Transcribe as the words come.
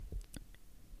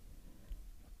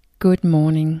Good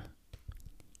morning.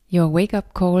 Your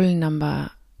wake-up call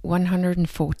number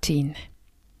 114.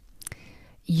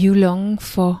 You long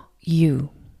for you.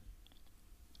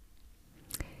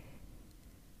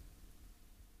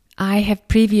 I have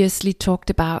previously talked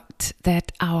about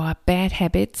that our bad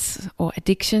habits or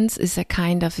addictions is a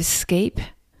kind of escape.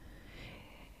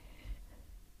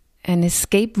 An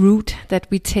escape route that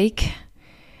we take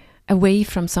away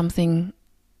from something,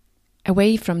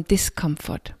 away from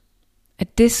discomfort. A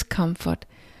discomfort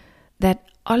that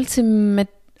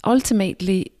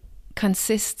ultimately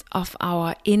consists of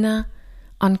our inner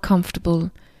uncomfortable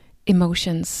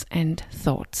emotions and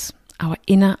thoughts, our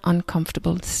inner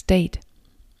uncomfortable state.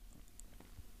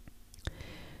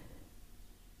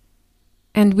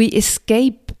 And we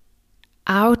escape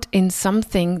out in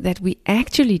something that we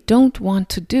actually don't want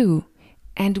to do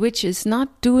and which is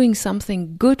not doing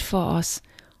something good for us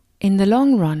in the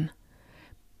long run,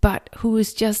 but who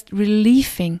is just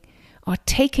relieving or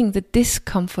taking the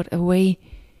discomfort away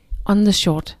in the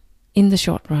short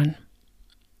run.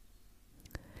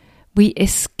 We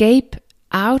escape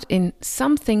out in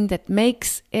something that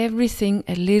makes everything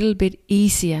a little bit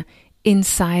easier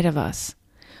inside of us,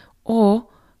 or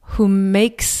who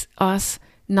makes us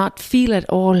not feel at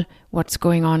all what's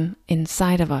going on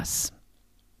inside of us.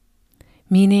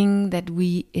 Meaning that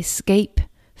we escape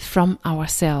from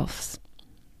ourselves.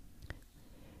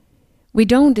 We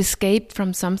don't escape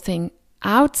from something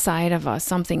outside of us,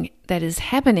 something that is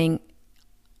happening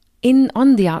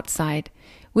on the outside,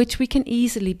 which we can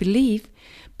easily believe,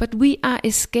 but we are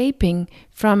escaping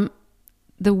from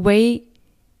the way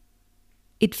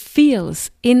it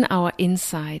feels in our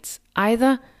insides,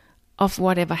 either of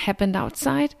whatever happened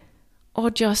outside or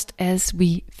just as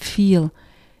we feel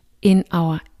in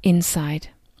our inside.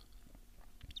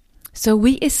 So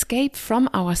we escape from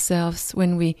ourselves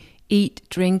when we eat,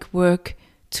 drink, work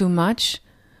too much,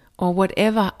 or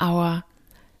whatever our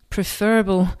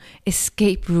preferable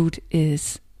escape route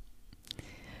is.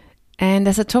 And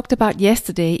as I talked about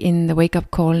yesterday in the wake-up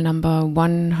call number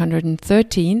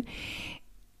 113,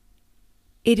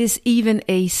 it is even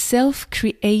a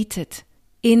self-created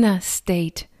inner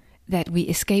state that we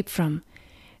escape from.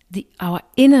 Our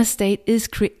inner state is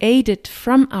created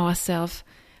from ourselves,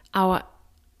 our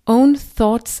own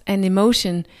thoughts and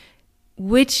emotion,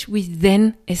 which we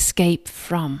then escape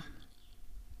from.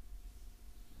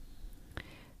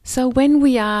 So when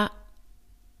we are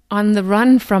on the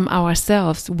run from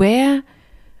ourselves, where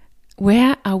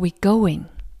are we going?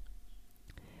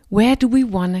 Where do we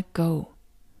want to go?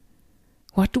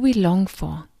 What do we long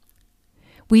for?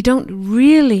 We don't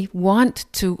really want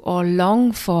to or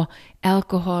long for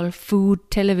alcohol,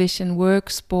 food, television, work,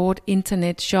 sport,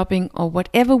 internet, shopping, or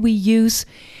whatever we use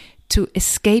to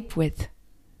escape with.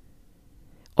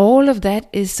 All of that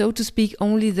is, so to speak,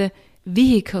 only the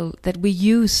vehicle that we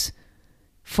use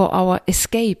for our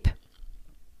escape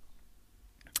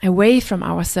away from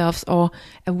ourselves or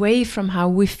away from how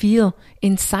we feel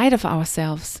inside of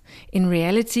ourselves. In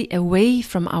reality, away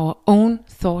from our own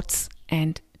thoughts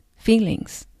and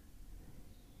feelings.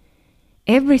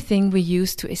 Everything we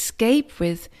use to escape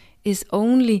with is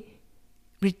only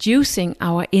reducing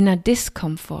our inner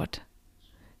discomfort,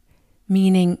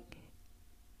 meaning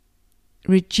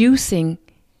reducing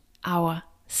our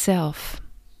self.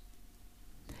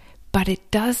 But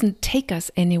it doesn't take us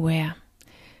anywhere.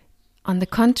 On the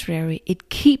contrary,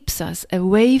 it keeps us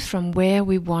away from where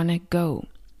we want to go.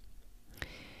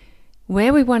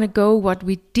 Where we want to go, what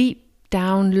we deep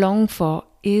down long for,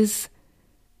 is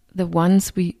the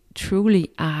ones we truly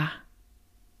are.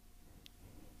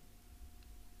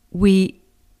 We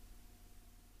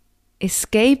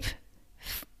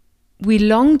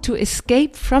long to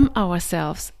escape from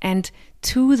ourselves and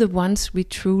to the ones we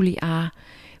truly are,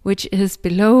 which is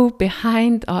below,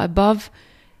 behind, or above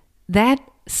that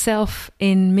self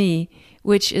in me,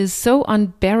 which is so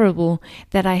unbearable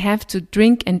that I have to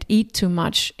drink and eat too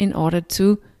much in order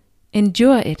to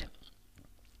endure it.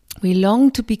 We long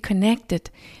to be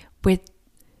connected with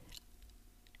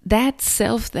that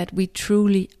self that we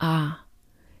truly are,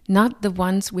 not the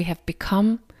ones we have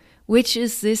become, which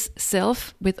is this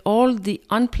self with all the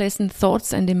unpleasant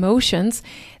thoughts and emotions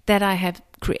that I have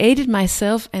created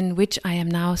myself and which I am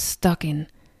now stuck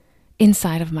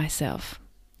inside of myself.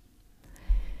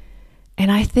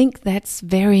 And I think that's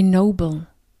very noble.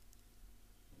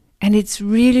 And it's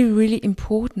really, really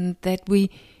important that we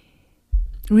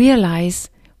realize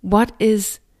what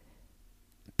is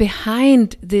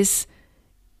behind this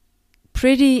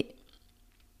pretty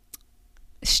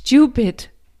stupid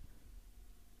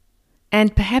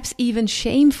and perhaps even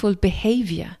shameful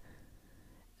behavior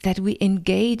that we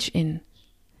engage in.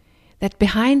 that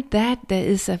behind that there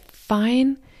is a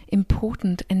fine,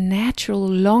 important and natural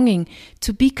longing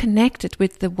to be connected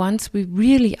with the ones we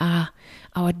really are,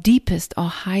 our deepest or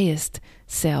highest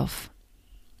self.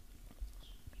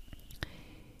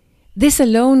 This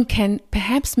alone can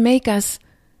perhaps make us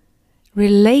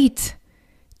relate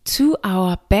to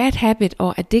our bad habit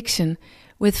or addiction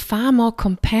with far more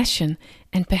compassion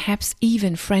and perhaps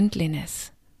even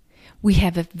friendliness. We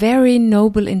have a very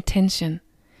noble intention,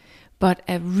 but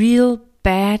a real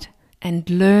bad and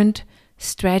learned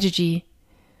strategy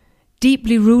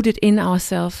deeply rooted in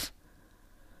ourselves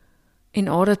in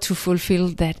order to fulfill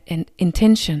that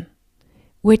intention,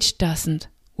 which doesn't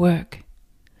work.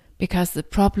 Because the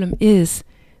problem is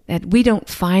that we don't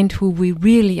find who we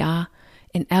really are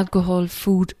in alcohol,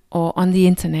 food, or on the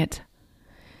internet.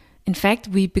 In fact,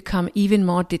 we become even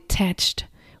more detached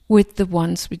with the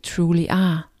ones we truly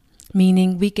are,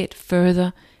 meaning we get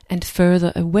further and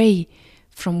further away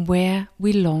from where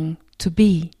we long to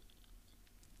be.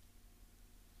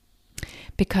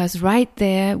 Because right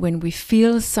there, when we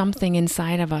feel something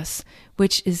inside of us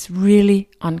which is really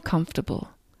uncomfortable,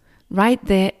 right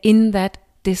there in that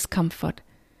discomfort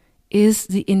is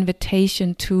the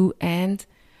invitation to and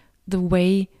the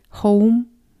way home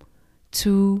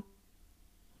to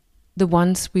the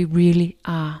ones we really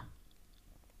are.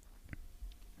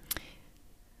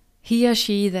 He or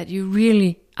she that you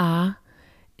really are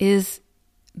is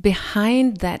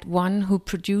behind that one who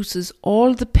produces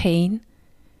all the pain,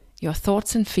 your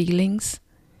thoughts and feelings,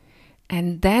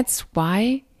 and that's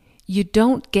why you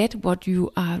don't get what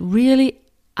you are really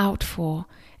out for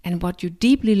and what you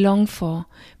deeply long for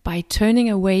by turning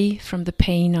away from the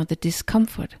pain or the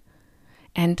discomfort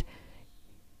and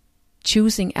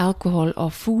choosing alcohol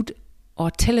or food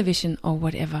or television or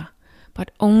whatever,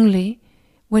 but only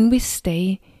when we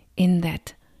stay in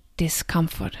that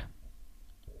discomfort.